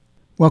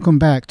Welcome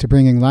back to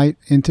Bringing Light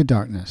into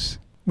Darkness.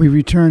 We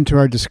return to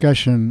our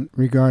discussion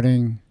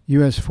regarding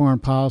U.S. foreign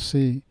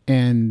policy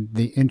and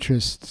the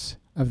interests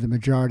of the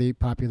majority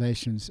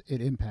populations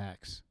it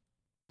impacts.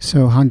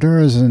 So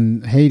Honduras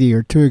and Haiti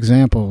are two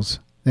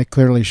examples that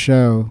clearly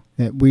show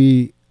that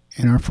we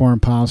in our foreign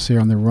policy are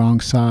on the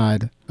wrong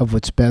side of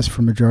what's best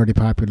for majority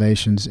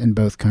populations in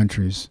both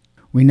countries.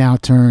 We now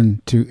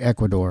turn to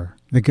Ecuador.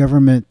 The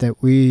government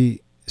that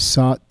we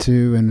sought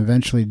to and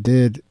eventually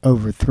did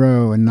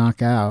overthrow and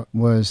knock out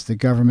was the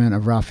government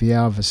of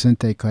Rafael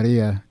Vicente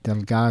Correa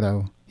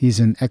Delgado. He's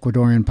an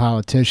Ecuadorian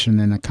politician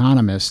and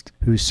economist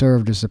who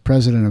served as the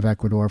president of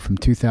Ecuador from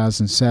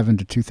 2007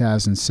 to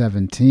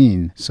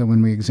 2017. So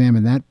when we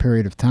examine that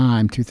period of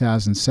time,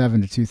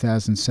 2007 to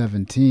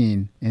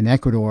 2017, in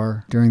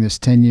Ecuador, during this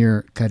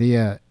 10-year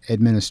Correa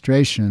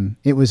administration,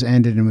 it was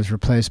ended and was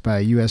replaced by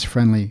a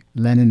U.S.-friendly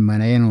Lenin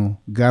Moreno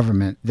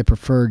government, the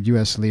preferred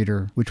U.S.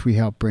 leader, which we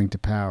helped bring to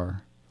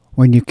power.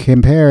 When you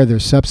compare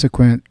the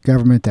subsequent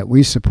government that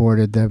we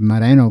supported, the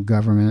Moreno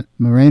government,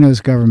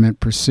 Moreno's government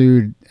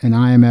pursued an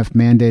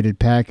IMF-mandated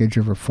package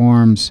of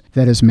reforms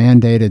that has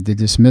mandated the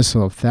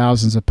dismissal of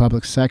thousands of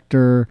public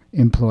sector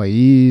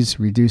employees,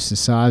 reduced the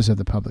size of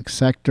the public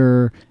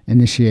sector,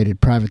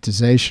 initiated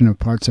privatization of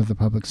parts of the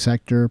public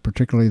sector,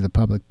 particularly the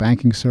public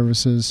banking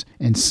services,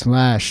 and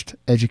slashed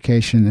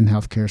education and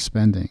healthcare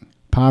spending.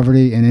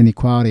 Poverty and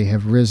inequality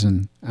have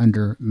risen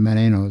under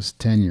Moreno's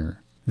tenure.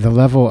 The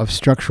level of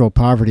structural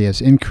poverty has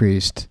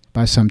increased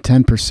by some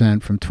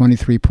 10% from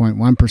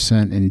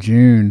 23.1% in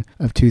June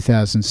of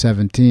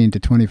 2017 to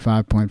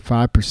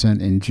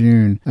 25.5% in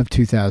June of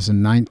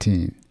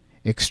 2019.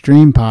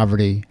 Extreme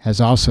poverty has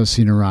also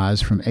seen a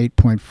rise from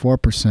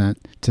 8.4%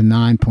 to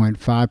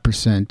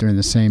 9.5% during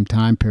the same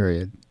time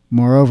period.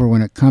 Moreover,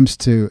 when it comes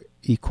to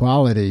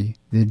equality,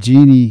 the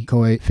Gini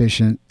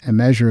coefficient, a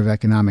measure of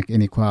economic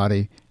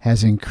inequality,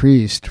 has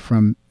increased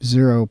from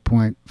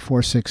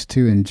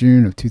 0.462 in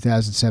June of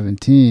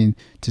 2017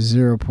 to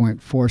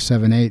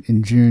 0.478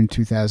 in June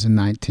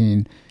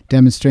 2019,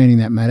 demonstrating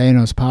that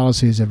Moreno's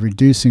policies of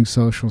reducing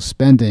social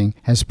spending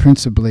has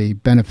principally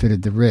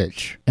benefited the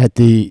rich at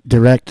the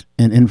direct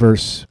and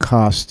inverse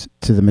cost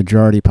to the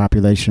majority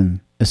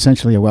population,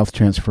 essentially a wealth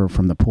transfer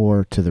from the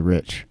poor to the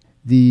rich.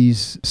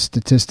 These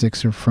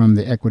statistics are from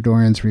the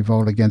Ecuadorians'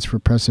 Revolt Against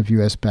Repressive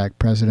U.S.-backed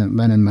President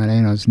Lenin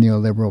Moreno's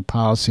Neoliberal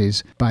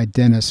Policies by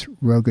Dennis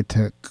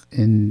Rogatuk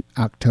in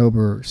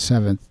October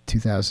 7,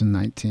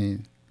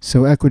 2019.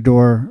 So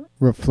Ecuador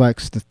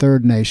reflects the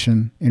third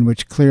nation in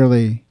which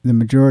clearly the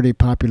majority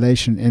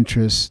population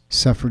interests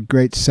suffered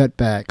great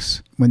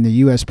setbacks when the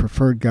U.S.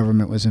 preferred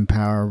government was in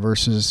power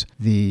versus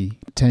the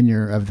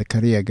tenure of the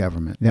Correa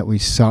government that we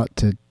sought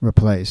to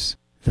replace.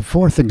 The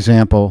fourth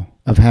example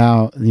of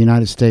how the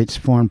United States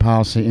foreign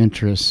policy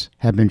interests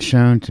have been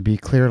shown to be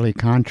clearly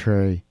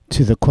contrary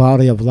to the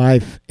quality of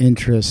life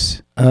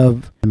interests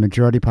of the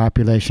majority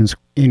populations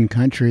in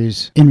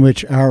countries in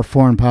which our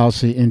foreign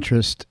policy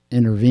interest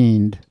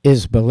intervened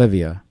is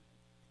Bolivia.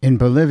 In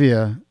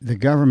Bolivia, the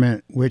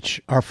government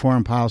which our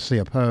foreign policy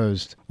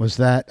opposed was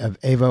that of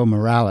Evo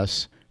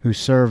Morales, who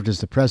served as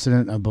the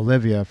president of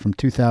Bolivia from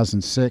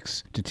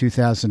 2006 to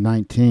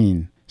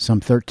 2019, some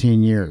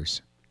 13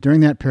 years.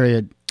 During that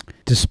period,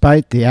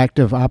 despite the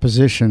active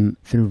opposition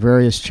through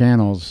various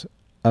channels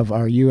of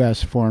our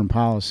U.S. foreign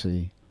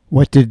policy,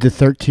 what did the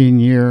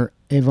 13-year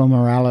Evo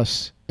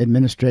Morales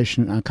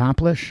administration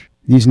accomplish?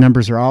 These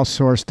numbers are all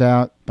sourced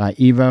out by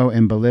Evo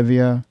in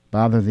Bolivia,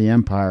 Bother the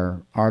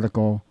Empire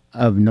article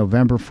of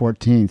November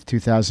 14,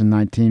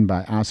 2019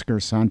 by Oscar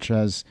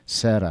Sanchez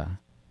Serra.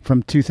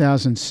 From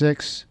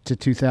 2006 to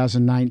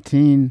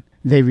 2019,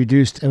 they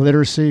reduced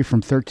illiteracy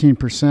from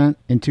 13%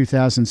 in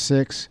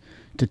 2006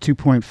 to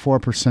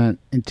 2.4%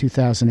 in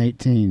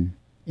 2018.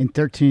 In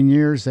 13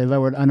 years, they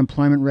lowered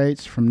unemployment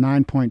rates from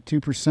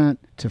 9.2%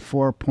 to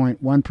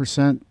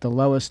 4.1%, the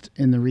lowest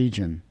in the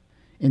region.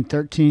 In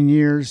 13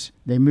 years,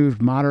 they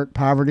moved moderate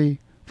poverty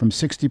from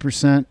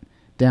 60%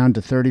 down to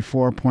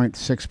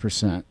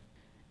 34.6%.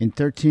 In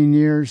 13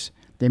 years,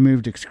 they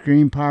moved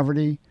extreme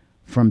poverty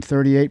from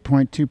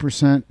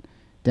 38.2%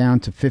 down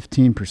to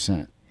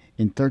 15%.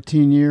 In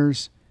 13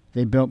 years,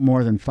 they built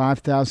more than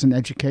 5,000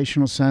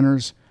 educational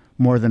centers,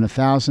 more than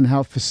 1,000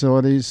 health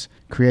facilities,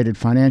 created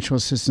financial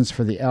assistance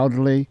for the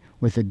elderly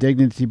with a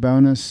dignity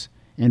bonus,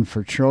 and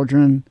for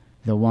children,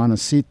 the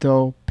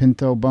Juancito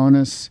Pinto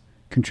bonus,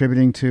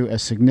 contributing to a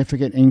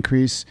significant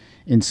increase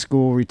in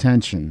school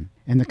retention.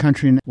 And the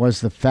country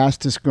was the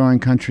fastest growing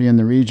country in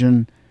the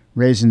region,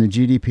 raising the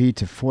GDP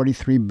to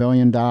 $43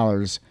 billion,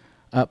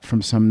 up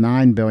from some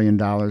 $9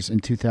 billion in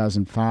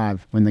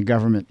 2005 when the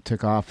government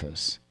took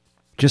office.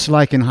 Just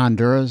like in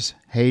Honduras,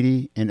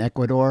 Haiti, and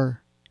Ecuador,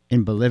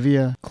 in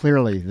Bolivia,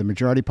 clearly the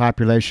majority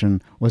population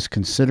was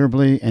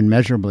considerably and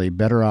measurably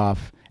better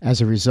off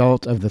as a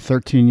result of the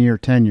 13-year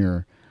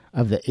tenure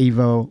of the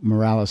Evo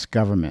Morales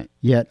government.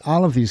 Yet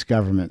all of these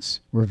governments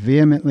were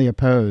vehemently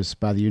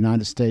opposed by the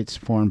United States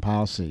foreign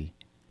policy.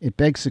 It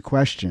begs the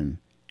question,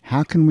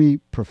 how can we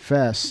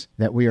profess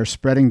that we are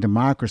spreading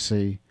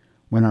democracy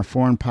when our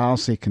foreign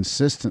policy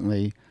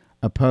consistently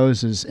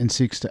opposes and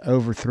seeks to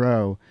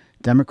overthrow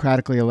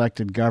democratically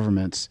elected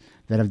governments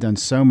that have done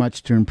so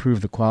much to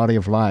improve the quality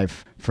of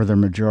life for their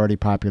majority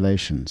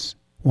populations.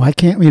 Why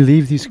can't we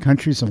leave these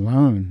countries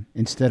alone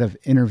instead of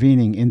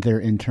intervening in their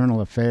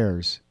internal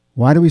affairs?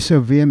 Why do we so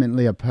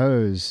vehemently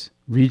oppose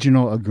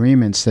regional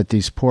agreements that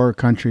these poor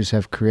countries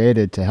have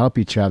created to help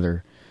each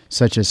other,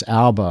 such as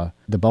ALBA,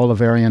 the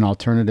Bolivarian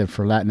Alternative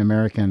for Latin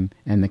America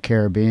and the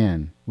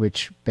Caribbean,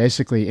 which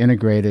basically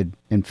integrated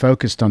and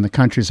focused on the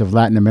countries of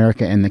Latin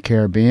America and the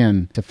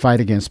Caribbean to fight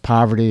against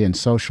poverty and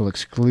social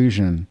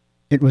exclusion?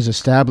 It was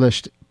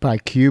established by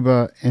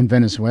Cuba and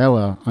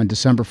Venezuela on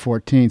December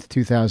 14,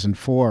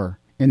 2004,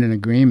 in an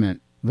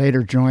agreement,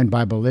 later joined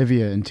by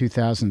Bolivia in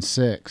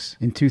 2006.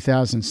 In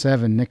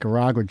 2007,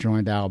 Nicaragua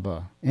joined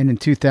ALBA. And in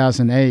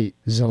 2008,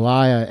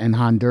 Zelaya and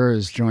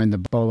Honduras joined the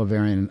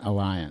Bolivarian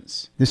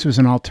Alliance. This was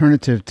an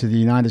alternative to the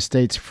United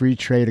States Free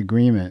Trade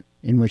Agreement,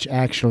 in which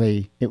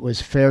actually it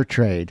was fair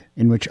trade,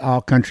 in which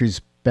all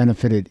countries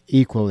benefited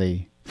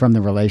equally from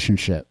the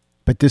relationship.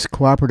 But this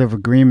cooperative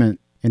agreement,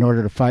 in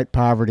order to fight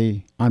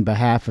poverty on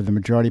behalf of the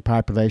majority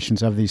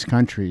populations of these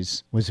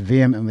countries, was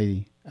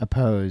vehemently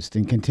opposed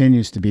and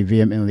continues to be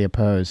vehemently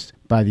opposed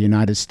by the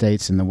United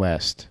States and the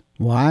West.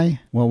 Why?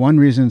 Well, one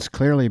reason is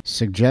clearly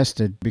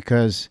suggested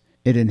because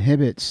it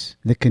inhibits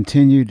the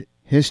continued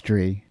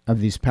history of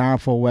these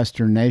powerful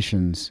Western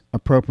nations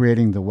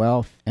appropriating the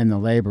wealth and the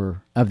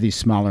labor of these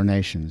smaller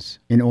nations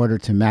in order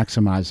to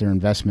maximize their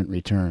investment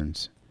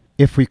returns.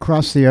 If we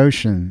cross the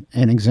ocean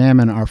and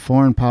examine our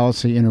foreign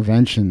policy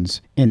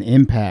interventions and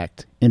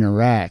impact in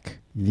Iraq,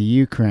 the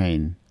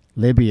Ukraine,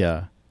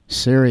 Libya,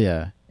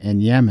 Syria,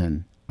 and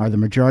Yemen, are the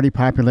majority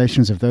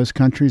populations of those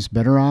countries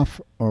better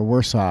off or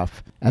worse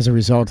off as a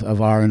result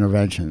of our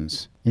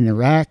interventions? In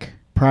Iraq,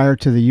 prior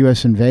to the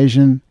U.S.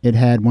 invasion, it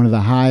had one of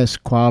the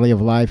highest quality of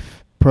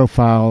life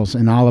profiles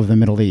in all of the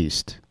Middle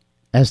East.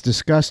 As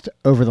discussed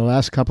over the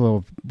last couple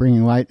of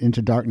Bringing Light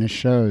into Darkness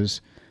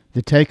shows,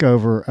 the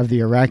takeover of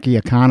the Iraqi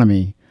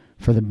economy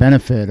for the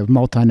benefit of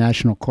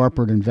multinational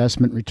corporate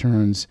investment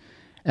returns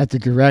at the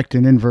direct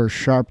and inverse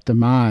sharp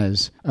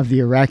demise of the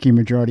Iraqi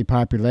majority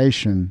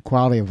population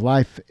quality of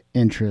life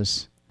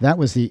interests, that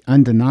was the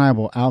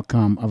undeniable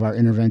outcome of our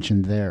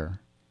intervention there.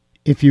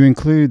 If you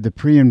include the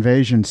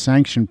pre-invasion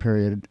sanction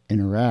period in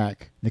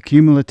Iraq, the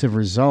cumulative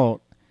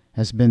result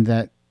has been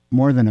that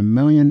more than 1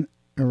 million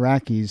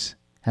Iraqis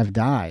have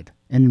died.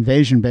 An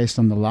invasion based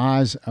on the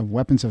lies of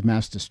weapons of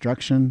mass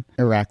destruction.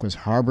 Iraq was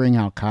harboring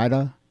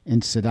al-Qaeda,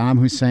 and Saddam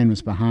Hussein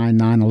was behind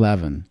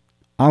 9/11,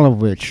 all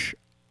of which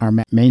our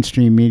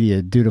mainstream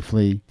media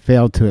dutifully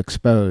failed to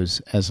expose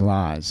as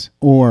lies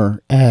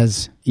or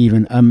as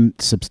even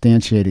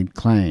unsubstantiated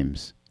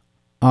claims,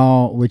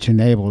 all which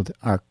enabled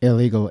our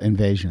illegal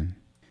invasion.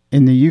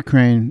 In the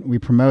Ukraine, we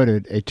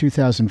promoted a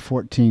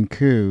 2014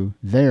 coup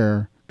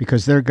there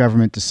because their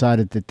government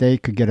decided that they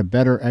could get a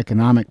better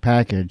economic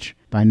package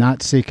by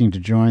not seeking to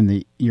join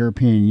the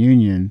European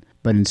Union,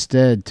 but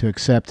instead to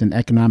accept an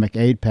economic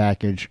aid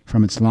package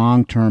from its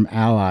long-term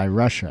ally,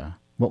 Russia.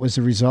 What was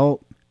the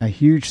result? A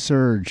huge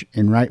surge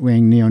in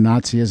right-wing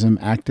neo-Nazism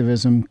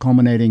activism,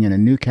 culminating in a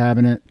new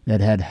cabinet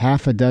that had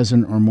half a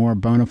dozen or more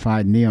bona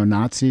fide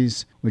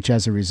neo-Nazis, which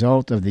as a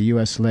result of the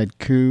U.S.-led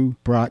coup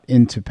brought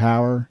into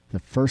power the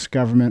first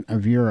government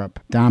of Europe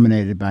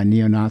dominated by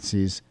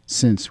neo-Nazis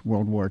since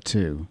World War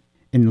II.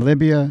 In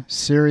Libya,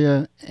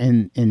 Syria,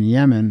 and in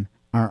Yemen,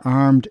 our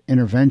armed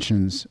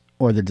interventions,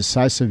 or the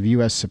decisive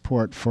U.S.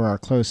 support for our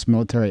close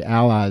military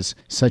allies,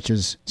 such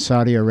as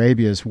Saudi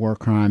Arabia's war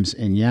crimes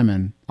in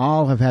Yemen,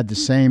 all have had the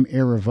same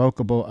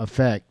irrevocable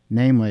effect,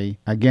 namely,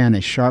 again, a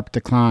sharp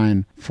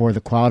decline for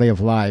the quality of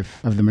life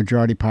of the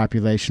majority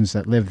populations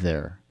that live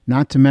there.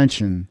 Not to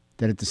mention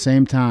that at the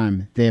same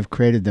time, they have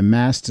created the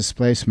mass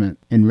displacement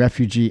and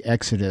refugee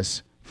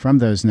exodus from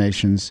those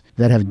nations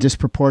that have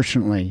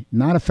disproportionately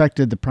not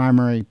affected the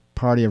primary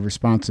party of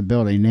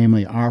responsibility,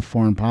 namely our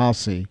foreign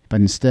policy,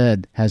 but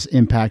instead has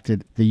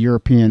impacted the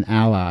European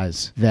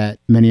allies that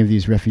many of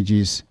these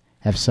refugees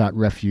have sought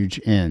refuge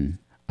in.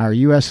 Our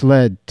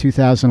U.S.-led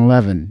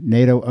 2011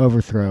 NATO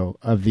overthrow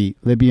of the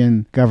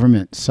Libyan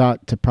government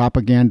sought to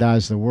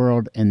propagandize the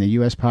world and the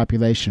U.S.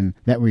 population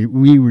that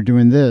we were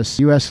doing this.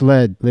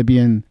 U.S.-led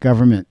Libyan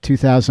government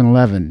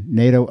 2011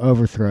 NATO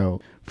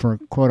overthrow for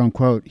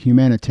quote-unquote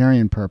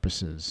humanitarian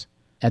purposes.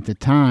 At the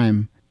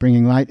time,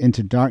 Bringing Light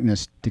into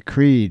Darkness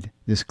decreed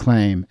this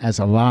claim as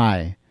a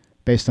lie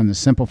based on the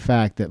simple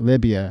fact that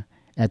Libya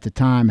at the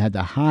time had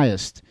the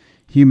highest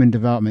Human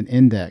Development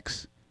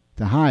Index,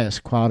 the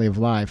highest quality of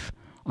life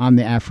on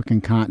the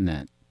African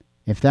continent.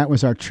 If that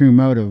was our true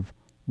motive,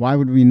 why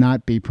would we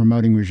not be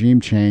promoting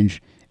regime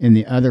change in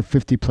the other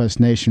 50-plus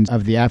nations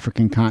of the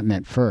African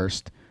continent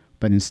first,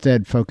 but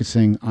instead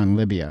focusing on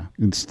Libya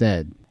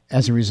instead?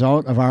 As a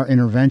result of our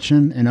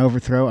intervention and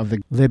overthrow of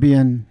the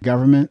Libyan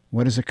government,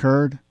 what has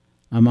occurred?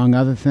 Among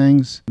other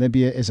things,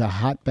 Libya is a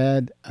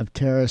hotbed of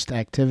terrorist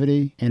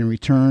activity, and a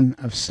return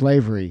of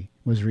slavery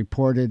was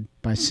reported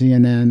by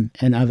CNN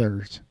and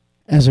others.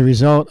 As a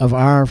result of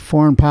our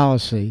foreign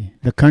policy,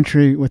 the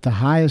country with the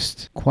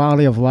highest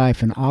quality of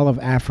life in all of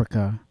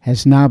Africa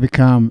has now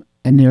become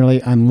a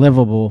nearly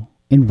unlivable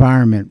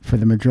environment for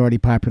the majority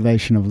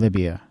population of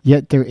Libya.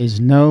 Yet there is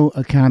no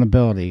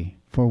accountability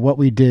for what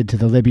we did to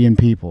the Libyan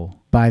people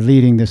by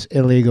leading this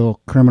illegal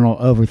criminal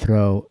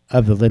overthrow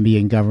of the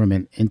Libyan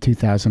government in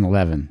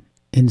 2011.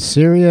 In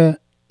Syria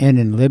and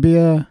in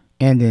Libya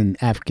and in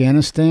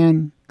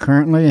Afghanistan,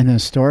 currently and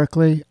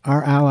historically,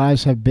 our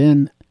allies have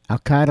been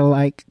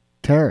Al-Qaeda-like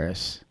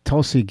terrorists.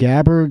 Tulsi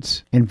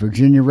Gabbard's and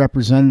Virginia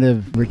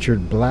Representative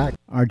Richard Black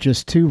are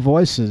just two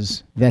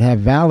voices that have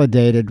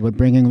validated what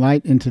Bringing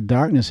Light into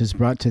Darkness has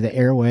brought to the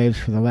airwaves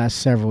for the last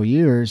several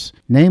years,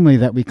 namely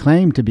that we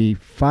claim to be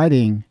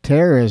fighting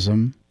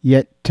terrorism,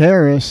 yet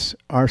terrorists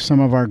are some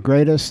of our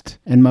greatest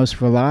and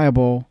most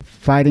reliable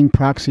fighting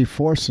proxy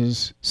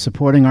forces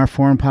supporting our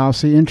foreign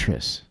policy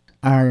interests.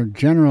 Our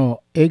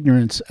general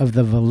ignorance of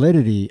the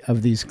validity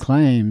of these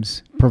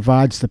claims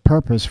provides the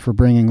purpose for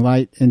bringing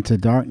light into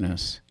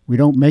darkness. We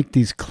don't make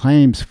these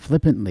claims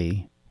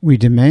flippantly. We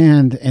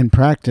demand and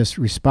practice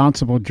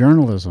responsible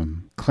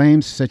journalism.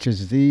 Claims such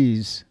as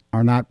these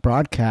are not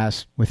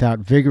broadcast without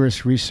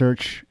vigorous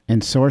research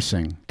and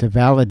sourcing to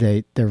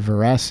validate their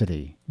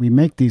veracity. We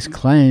make these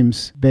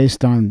claims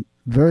based on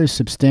very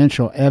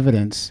substantial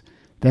evidence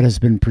that has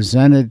been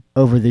presented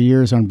over the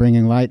years on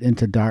Bringing Light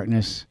into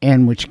Darkness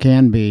and which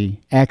can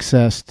be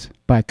accessed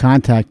by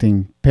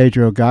contacting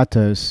Pedro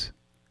Gatos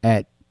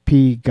at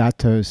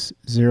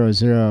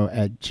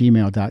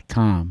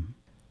pgatos00@gmail.com.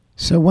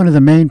 So one of the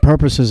main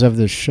purposes of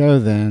this show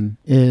then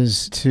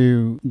is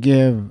to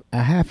give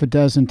a half a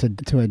dozen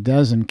to a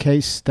dozen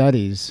case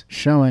studies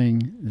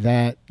showing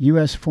that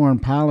U.S. foreign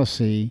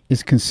policy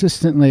is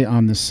consistently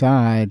on the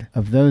side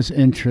of those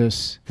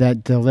interests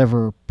that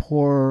deliver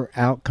poor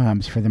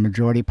outcomes for the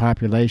majority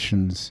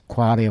population's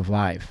quality of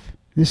life.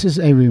 This is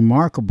a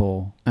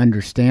remarkable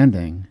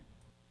understanding.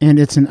 And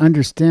it's an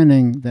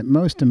understanding that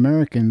most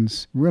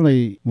Americans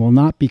really will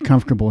not be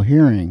comfortable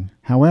hearing.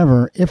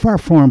 However, if our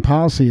foreign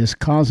policy is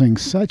causing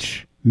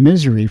such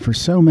misery for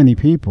so many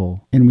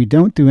people and we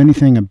don't do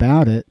anything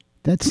about it,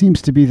 that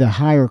seems to be the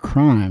higher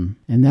crime.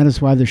 And that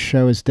is why this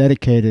show is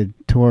dedicated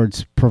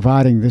towards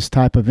providing this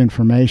type of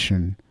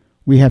information.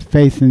 We have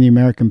faith in the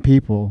American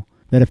people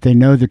that if they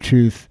know the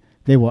truth,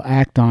 they will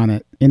act on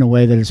it in a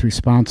way that is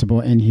responsible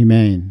and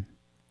humane.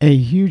 A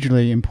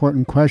hugely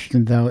important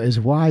question, though, is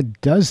why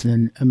does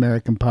the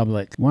American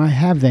public, why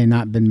have they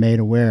not been made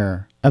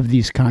aware of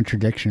these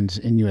contradictions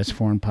in U.S.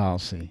 foreign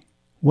policy?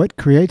 What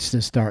creates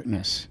this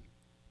darkness?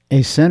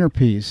 A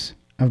centerpiece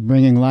of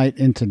Bringing Light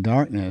into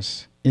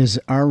Darkness is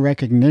our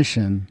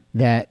recognition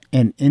that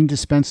an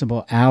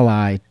indispensable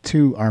ally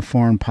to our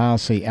foreign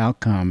policy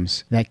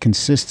outcomes that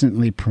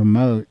consistently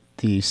promote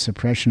the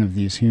suppression of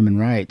these human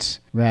rights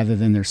rather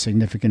than their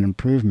significant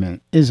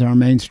improvement is our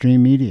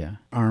mainstream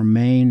media, our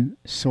main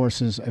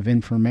sources of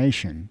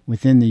information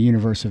within the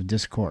universe of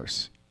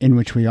discourse in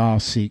which we all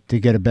seek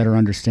to get a better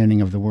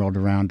understanding of the world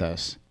around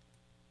us.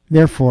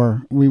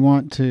 Therefore, we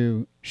want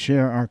to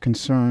share our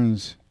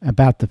concerns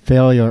about the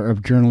failure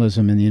of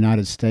journalism in the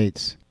United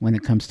States when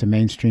it comes to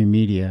mainstream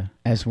media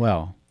as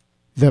well.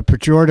 The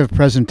pejorative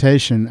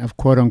presentation of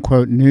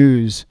quote-unquote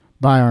news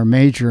by our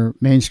major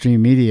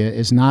mainstream media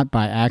is not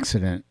by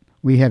accident.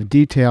 We have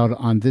detailed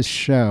on this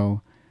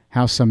show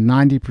how some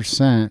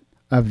 90%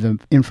 of the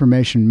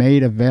information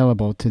made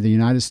available to the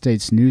United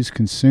States news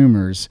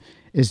consumers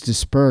is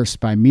dispersed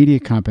by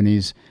media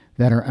companies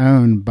that are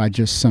owned by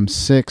just some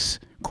 6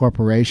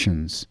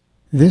 corporations.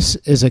 This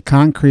is a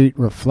concrete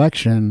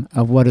reflection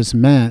of what is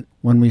meant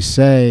when we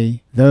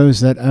say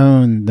those that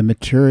own the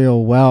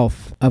material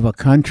wealth of a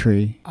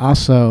country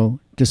also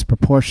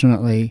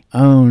disproportionately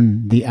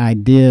own the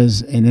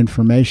ideas and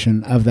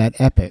information of that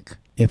epoch.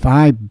 If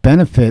I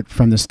benefit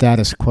from the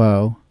status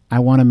quo, I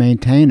want to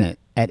maintain it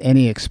at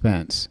any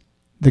expense.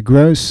 The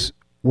gross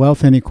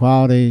wealth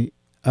inequality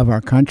of our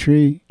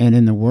country and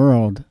in the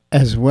world,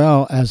 as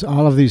well as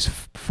all of these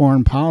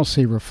foreign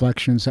policy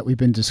reflections that we've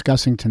been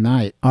discussing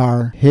tonight,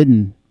 are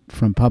hidden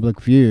from public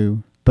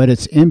view, but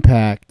its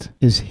impact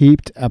is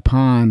heaped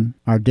upon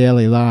our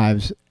daily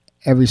lives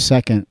every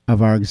second of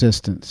our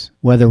existence,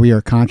 whether we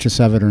are conscious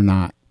of it or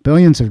not.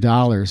 Billions of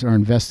dollars are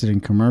invested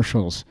in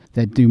commercials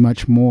that do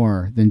much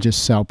more than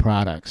just sell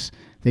products.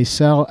 They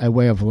sell a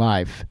way of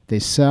life. They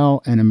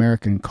sell an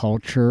American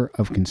culture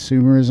of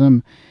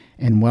consumerism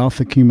and wealth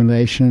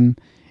accumulation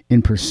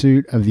in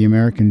pursuit of the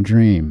American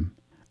dream.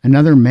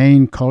 Another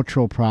main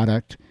cultural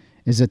product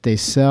is that they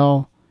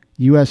sell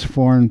U.S.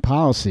 foreign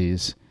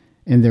policies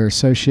and their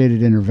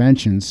associated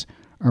interventions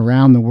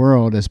around the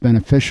world as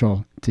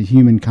beneficial to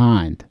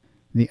humankind.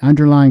 The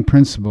underlying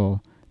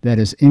principle that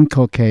is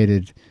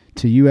inculcated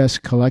to U.S.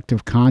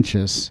 collective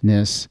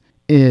consciousness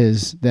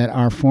is that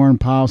our foreign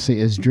policy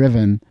is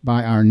driven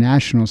by our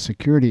national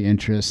security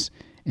interests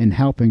in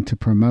helping to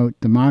promote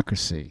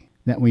democracy,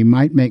 that we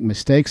might make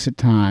mistakes at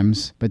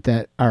times, but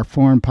that our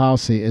foreign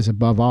policy is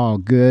above all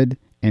good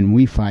and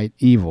we fight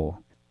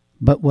evil.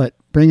 But what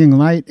Bringing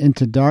Light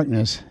into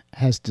Darkness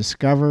has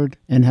discovered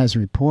and has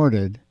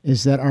reported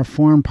is that our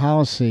foreign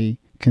policy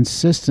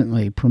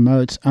consistently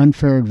promotes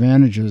unfair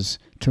advantages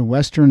to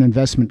Western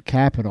investment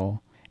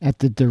capital at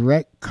the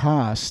direct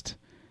cost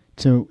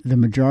to the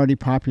majority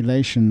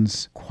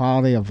population's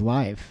quality of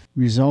life,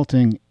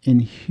 resulting in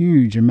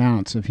huge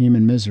amounts of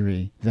human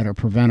misery that are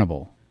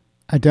preventable.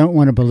 I don't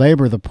want to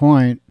belabor the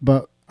point,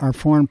 but our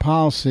foreign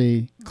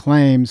policy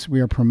claims we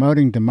are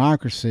promoting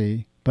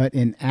democracy, but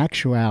in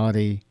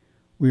actuality,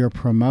 we are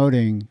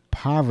promoting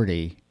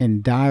poverty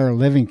and dire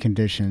living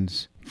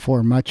conditions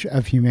for much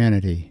of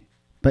humanity.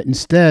 But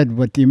instead,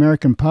 what the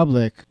American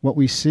public, what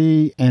we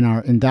see and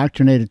are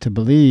indoctrinated to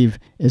believe,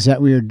 is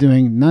that we are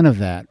doing none of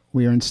that.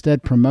 We are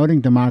instead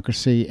promoting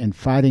democracy and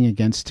fighting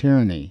against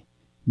tyranny.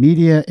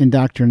 Media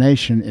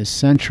indoctrination is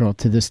central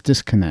to this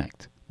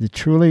disconnect. The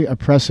truly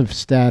oppressive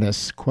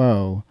status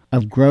quo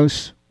of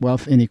gross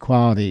wealth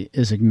inequality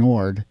is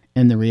ignored,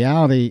 and the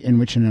reality in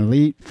which an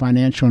elite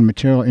financial and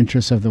material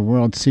interests of the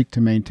world seek to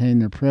maintain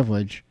their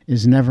privilege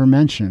is never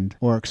mentioned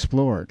or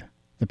explored.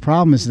 The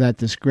problem is that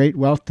this great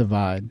wealth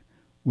divide,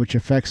 which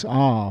affects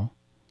all,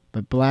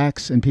 but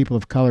blacks and people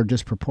of color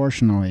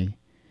disproportionately,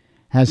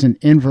 has an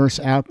inverse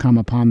outcome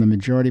upon the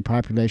majority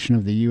population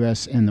of the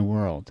U.S. and the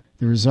world.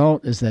 The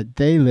result is that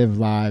they live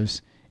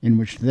lives in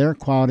which their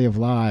quality of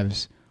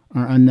lives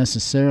are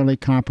unnecessarily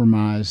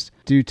compromised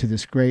due to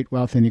this great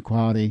wealth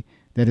inequality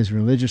that is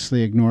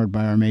religiously ignored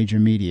by our major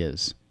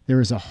medias.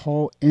 There is a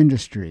whole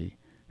industry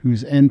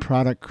whose end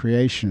product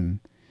creation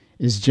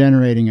is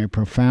generating a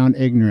profound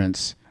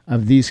ignorance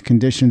of these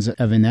conditions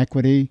of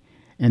inequity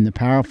and the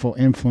powerful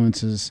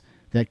influences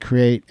that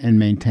create and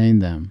maintain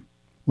them.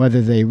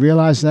 Whether they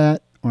realize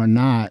that or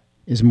not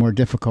is more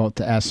difficult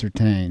to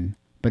ascertain,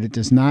 but it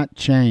does not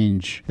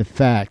change the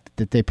fact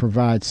that they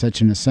provide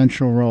such an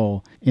essential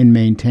role in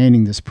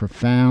maintaining this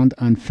profound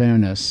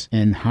unfairness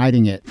and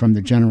hiding it from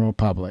the general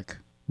public.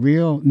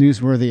 Real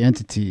newsworthy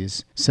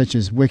entities such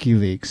as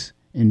WikiLeaks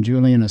and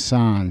Julian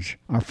Assange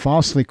are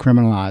falsely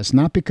criminalized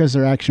not because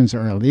their actions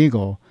are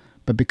illegal,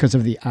 but because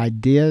of the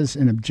ideas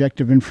and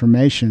objective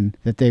information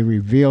that they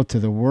reveal to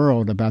the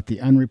world about the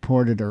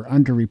unreported or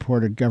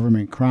underreported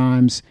government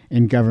crimes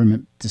and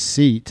government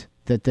deceit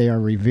that they are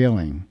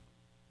revealing.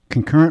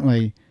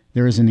 Concurrently,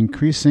 there is an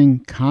increasing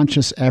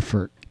conscious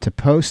effort to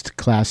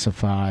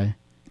post-classify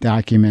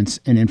documents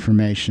and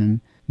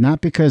information,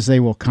 not because they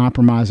will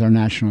compromise our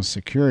national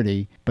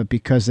security, but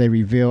because they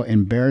reveal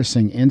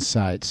embarrassing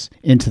insights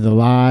into the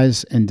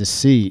lies and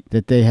deceit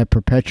that they have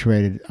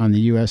perpetuated on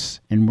the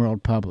U.S. and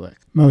world public.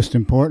 Most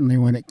importantly,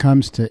 when it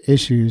comes to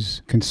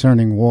issues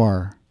concerning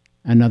war.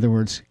 In other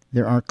words,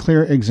 there are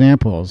clear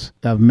examples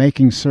of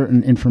making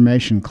certain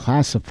information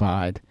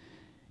classified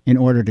in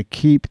order to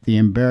keep the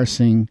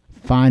embarrassing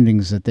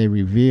findings that they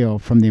reveal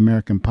from the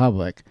American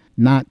public,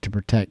 not to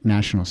protect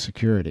national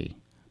security.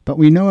 But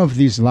we know of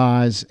these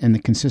lies and the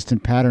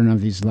consistent pattern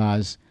of these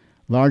lies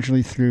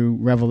largely through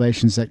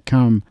revelations that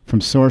come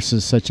from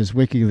sources such as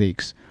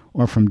WikiLeaks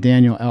or from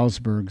Daniel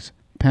Ellsberg's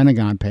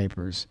Pentagon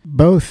Papers,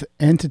 both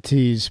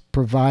entities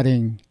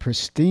providing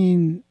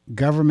pristine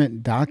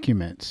government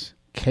documents,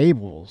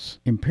 cables,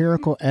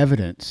 empirical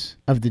evidence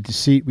of the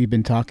deceit we've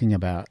been talking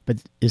about,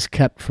 but is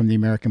kept from the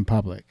American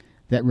public,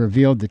 that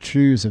revealed the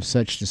truths of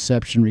such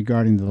deception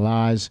regarding the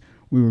lies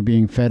we were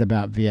being fed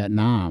about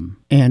Vietnam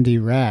and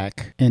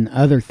Iraq and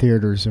other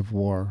theaters of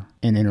war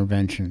and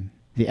intervention.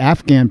 The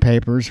Afghan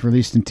Papers,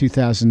 released in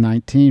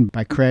 2019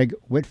 by Craig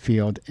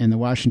Whitfield in the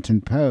Washington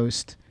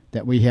Post,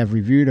 that we have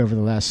reviewed over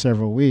the last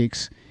several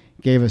weeks,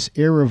 gave us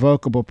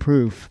irrevocable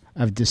proof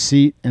of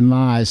deceit and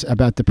lies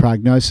about the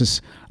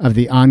prognosis of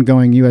the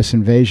ongoing U.S.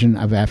 invasion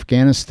of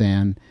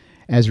Afghanistan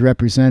as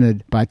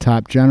represented by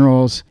top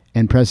generals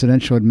and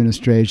presidential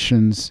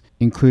administrations,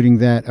 including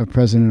that of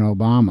President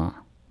Obama.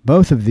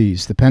 Both of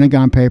these, the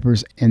Pentagon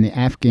Papers and the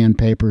Afghan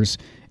Papers,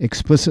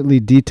 explicitly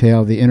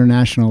detail the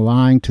international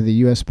lying to the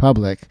U.S.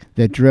 public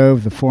that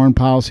drove the foreign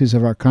policies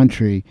of our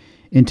country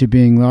into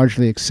being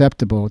largely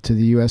acceptable to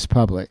the U.S.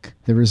 public.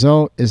 The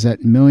result is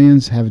that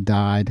millions have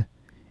died,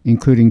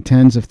 including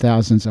tens of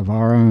thousands of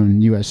our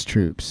own U.S.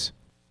 troops.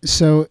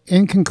 So,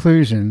 in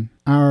conclusion,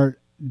 our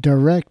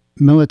direct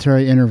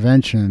military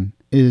intervention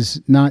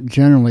is not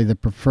generally the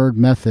preferred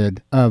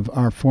method of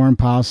our foreign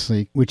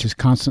policy, which is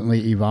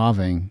constantly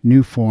evolving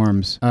new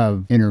forms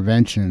of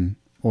intervention,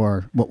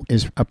 or what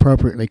is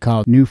appropriately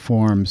called new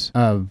forms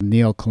of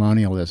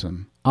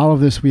neocolonialism. All of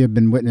this we have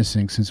been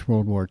witnessing since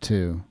World War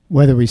II,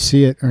 whether we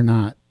see it or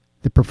not.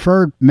 The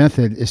preferred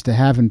method is to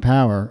have in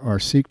power, or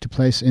seek to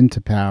place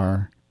into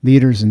power,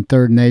 leaders in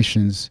third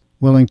nations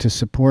willing to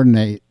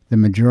subordinate the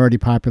majority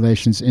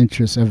population's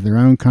interests of their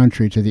own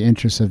country to the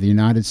interests of the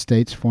United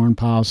States foreign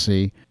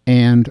policy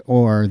and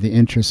or the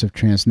interests of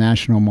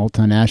transnational,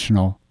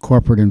 multinational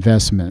corporate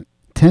investment.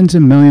 Tens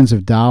of millions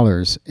of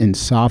dollars in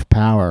soft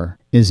power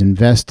is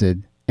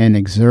invested and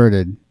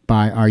exerted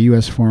by our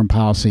U.S. foreign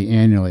policy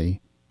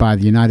annually, by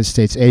the United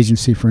States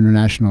Agency for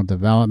International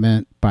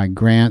Development, by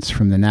grants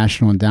from the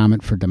National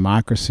Endowment for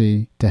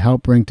Democracy to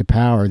help bring to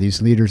power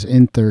these leaders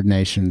in third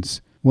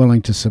nations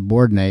willing to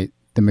subordinate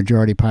the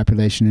majority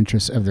population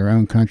interests of their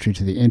own country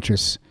to the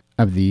interests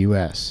of the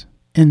U.S.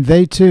 And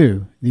they,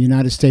 too, the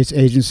United States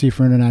Agency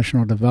for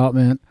International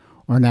Development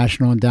or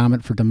National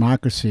Endowment for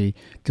Democracy,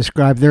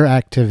 describe their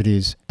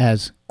activities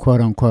as,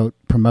 quote-unquote,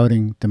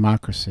 promoting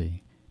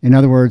democracy. In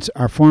other words,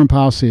 our foreign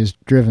policy is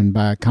driven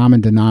by a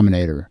common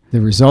denominator,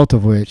 the result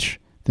of which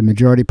the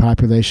majority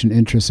population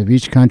interests of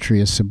each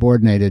country is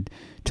subordinated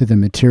to the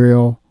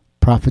material,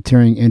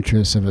 profiteering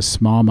interests of a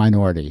small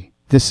minority.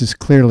 This is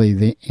clearly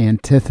the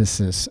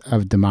antithesis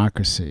of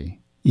democracy.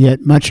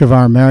 Yet much of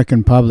our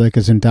American public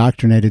is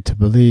indoctrinated to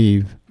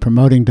believe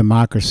promoting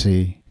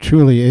democracy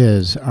truly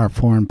is our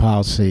foreign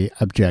policy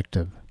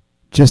objective.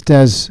 Just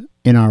as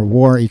in our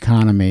war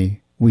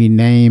economy, we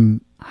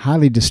name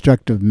highly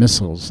destructive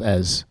missiles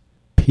as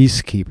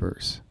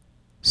peacekeepers,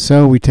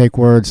 so we take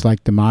words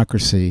like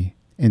democracy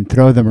and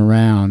throw them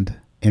around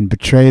and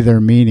betray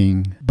their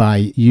meaning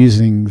by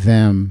using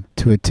them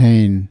to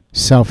attain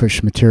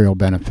selfish material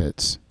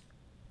benefits.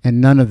 And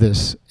none of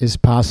this is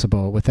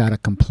possible without a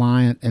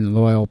compliant and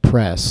loyal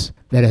press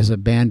that has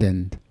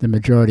abandoned the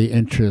majority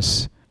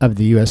interests of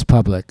the U.S.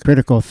 public,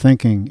 critical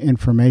thinking,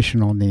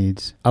 informational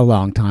needs a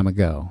long time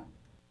ago.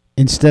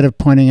 Instead of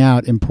pointing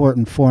out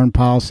important foreign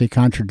policy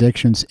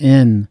contradictions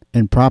in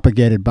and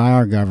propagated by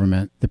our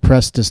government, the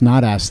press does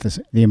not ask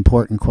the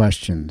important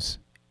questions.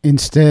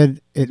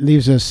 Instead, it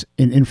leaves us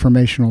in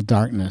informational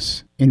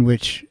darkness, in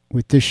which,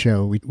 with this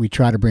show, we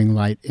try to bring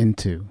light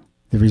into.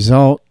 The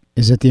result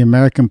is that the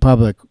American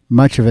public,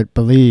 much of it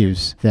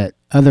believes that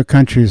other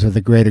countries are the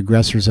great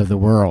aggressors of the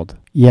world.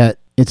 Yet,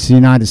 it's the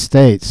United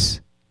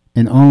States,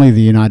 and only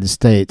the United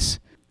States,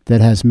 that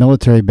has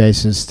military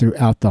bases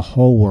throughout the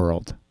whole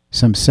world,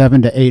 some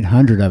 700 to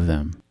 800 of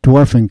them,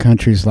 dwarfing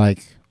countries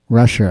like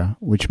Russia,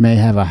 which may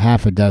have a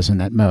half a dozen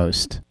at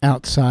most,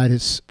 outside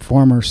its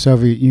former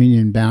Soviet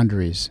Union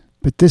boundaries.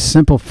 But this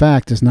simple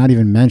fact is not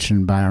even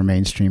mentioned by our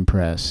mainstream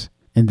press,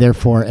 and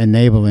therefore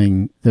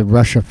enabling the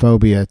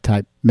Russophobia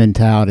type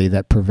mentality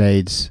that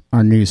pervades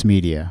our news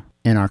media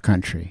in our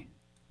country.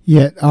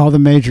 Yet all the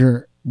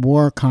major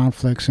war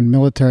conflicts and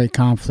military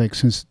conflicts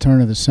since the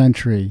turn of the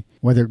century,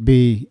 whether it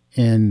be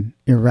in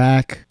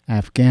Iraq,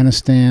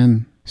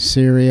 Afghanistan,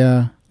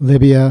 Syria,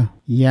 Libya,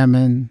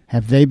 Yemen,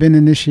 have they been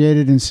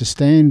initiated and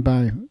sustained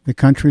by the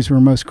countries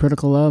we're most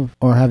critical of,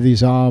 or have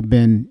these all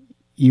been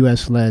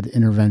U.S.-led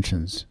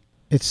interventions?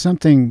 It's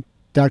something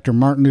Dr.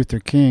 Martin Luther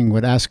King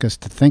would ask us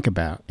to think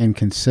about and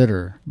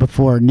consider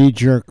before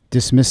knee-jerk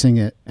dismissing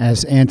it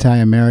as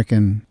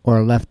anti-American or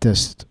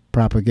leftist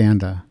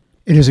propaganda.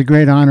 It is a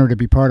great honor to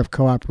be part of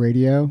Co-op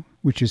Radio,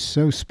 which is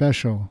so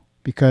special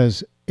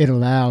because it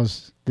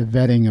allows the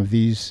vetting of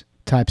these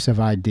types of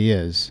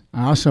ideas.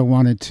 I also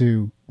wanted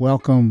to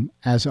welcome,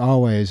 as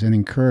always, and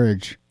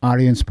encourage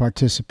audience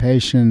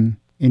participation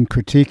in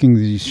critiquing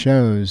these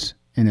shows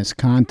and its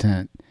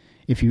content.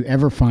 If you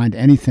ever find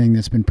anything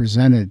that's been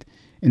presented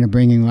in a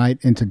Bringing Light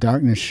into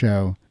Darkness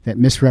show that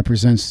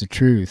misrepresents the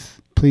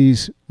truth,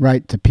 please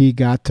write to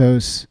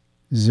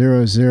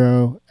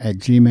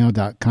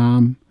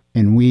pgatos00@gmail.com,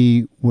 and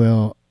we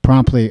will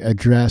promptly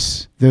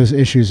address those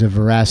issues of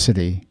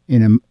veracity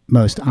in a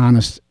most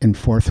honest and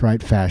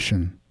forthright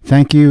fashion.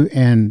 Thank you,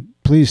 and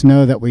please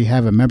know that we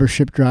have a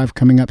membership drive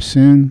coming up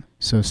soon,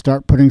 so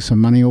start putting some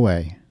money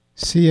away.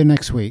 See you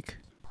next week.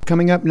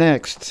 Coming up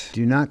next,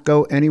 do not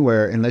go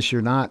anywhere unless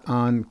you're not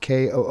on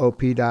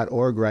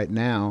koop.org right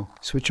now.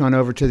 Switch on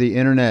over to the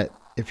internet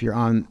if you're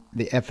on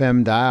the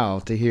FM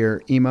dial to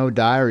hear Emo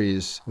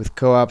Diaries with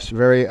Co-op's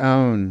very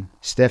own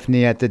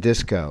Stephanie at the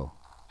Disco.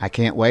 I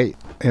can't wait.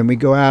 And we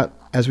go out,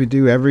 as we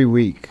do every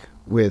week,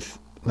 with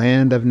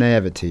Land of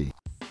Naivety.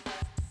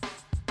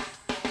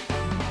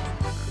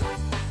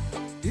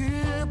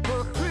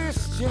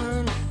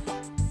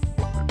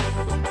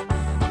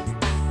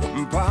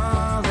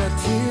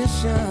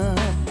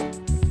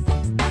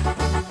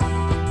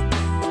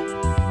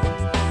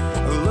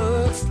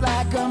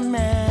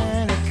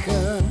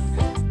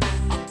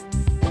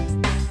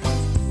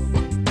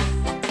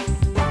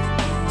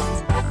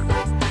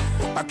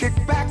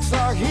 Kickbacks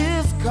are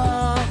his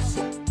cause.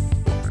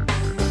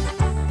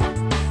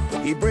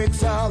 He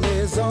breaks all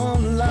his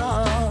own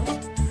laws.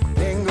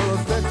 Then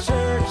goes the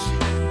church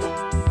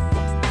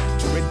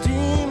to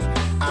redeem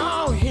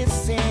all his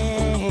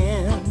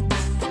sins.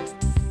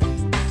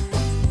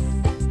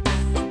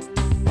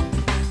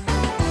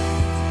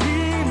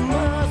 He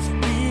must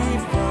be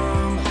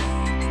from,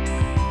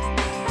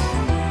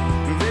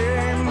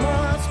 they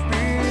must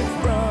be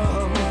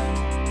from,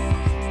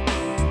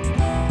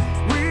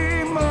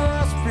 we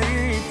must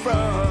be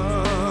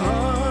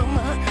from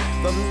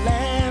the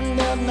land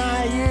of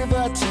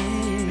naivety.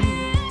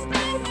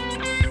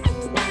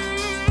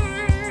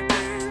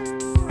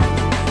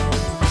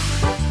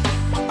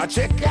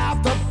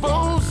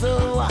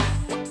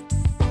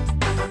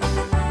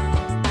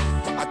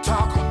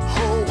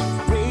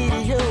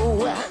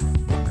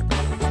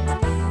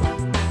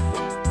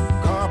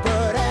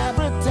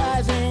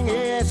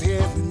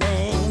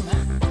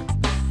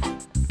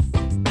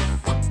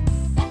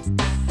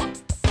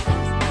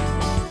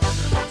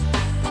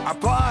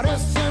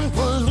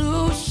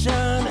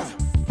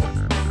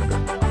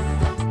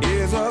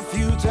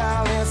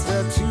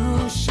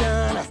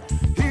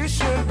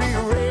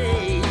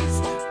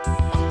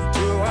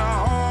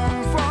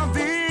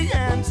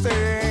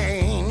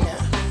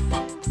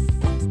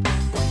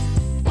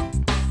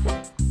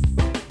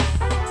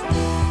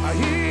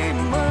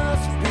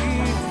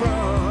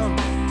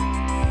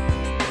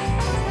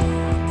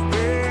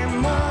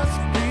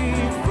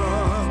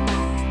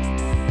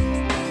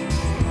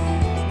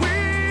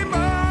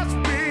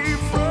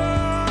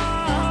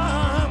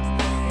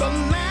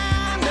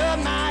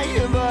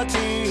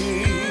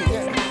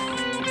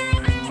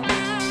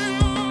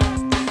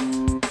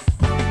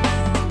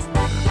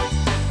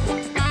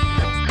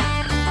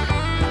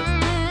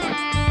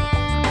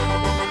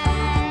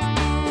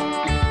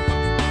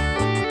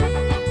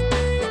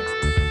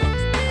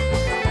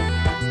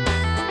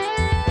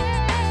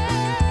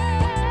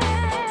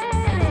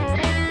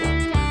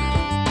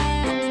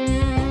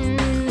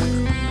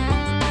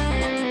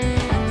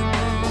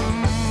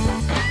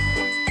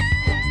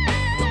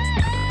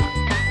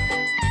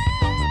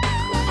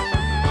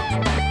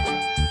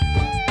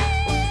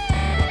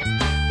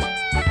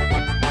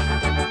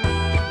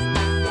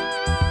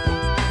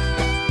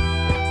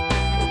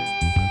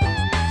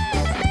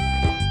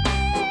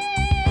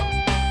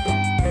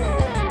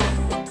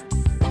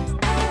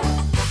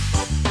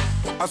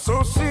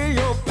 So see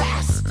your